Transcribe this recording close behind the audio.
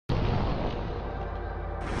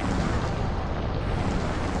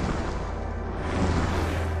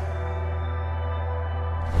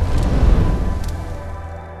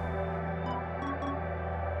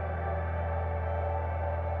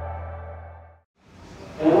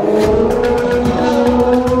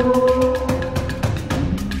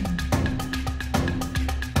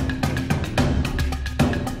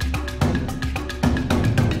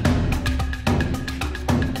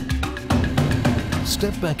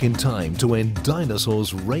back in time to when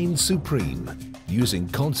dinosaurs reigned supreme, using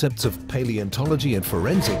concepts of paleontology and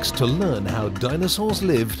forensics to learn how dinosaurs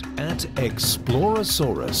lived at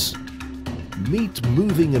Explorosaurus. Meet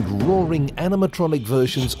moving and roaring animatronic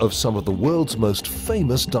versions of some of the world's most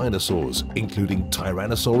famous dinosaurs, including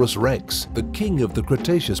Tyrannosaurus rex, the king of the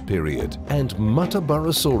Cretaceous period, and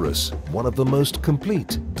Mutabarosaurus, one of the most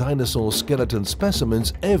complete dinosaur skeleton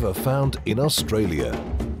specimens ever found in Australia.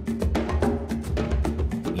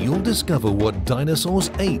 You'll discover what dinosaurs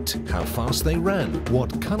ate, how fast they ran,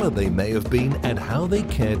 what color they may have been, and how they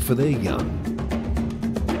cared for their young.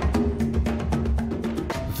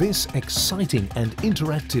 This exciting and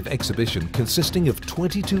interactive exhibition, consisting of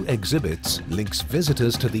 22 exhibits, links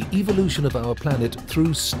visitors to the evolution of our planet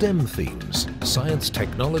through STEM themes: science,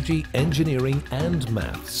 technology, engineering, and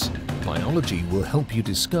maths. Biology will help you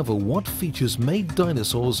discover what features made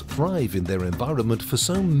dinosaurs thrive in their environment for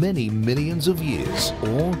so many millions of years,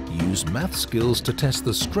 or use math skills to test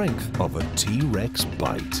the strength of a T-Rex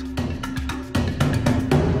bite.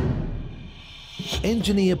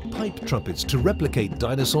 Engineer pipe trumpets to replicate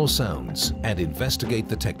dinosaur sounds and investigate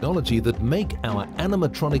the technology that make our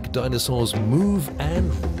animatronic dinosaurs move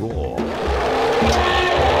and roar.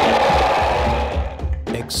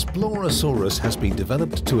 Explorosaurus has been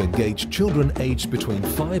developed to engage children aged between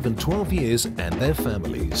 5 and 12 years and their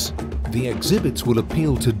families. The exhibits will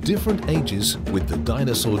appeal to different ages, with the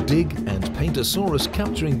Dinosaur Dig and Paintosaurus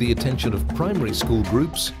capturing the attention of primary school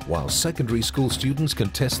groups, while secondary school students can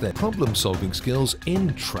test their problem-solving skills in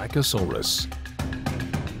Trachosaurus.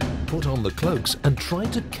 Put on the cloaks and try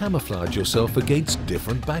to camouflage yourself against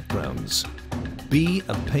different backgrounds. Be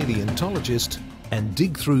a paleontologist and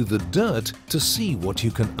dig through the dirt to see what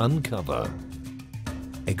you can uncover.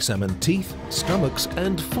 Examine teeth, stomachs,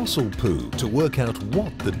 and fossil poo to work out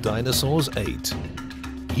what the dinosaurs ate.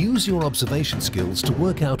 Use your observation skills to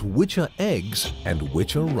work out which are eggs and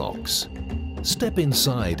which are rocks. Step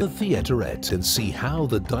inside a theaterette and see how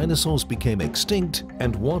the dinosaurs became extinct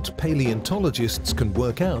and what paleontologists can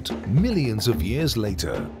work out millions of years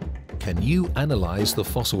later. Can you analyze the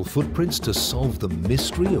fossil footprints to solve the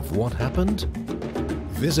mystery of what happened?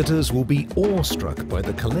 Visitors will be awestruck by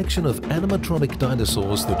the collection of animatronic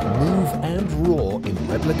dinosaurs that move and roar in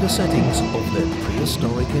replica settings of their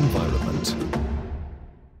prehistoric environment.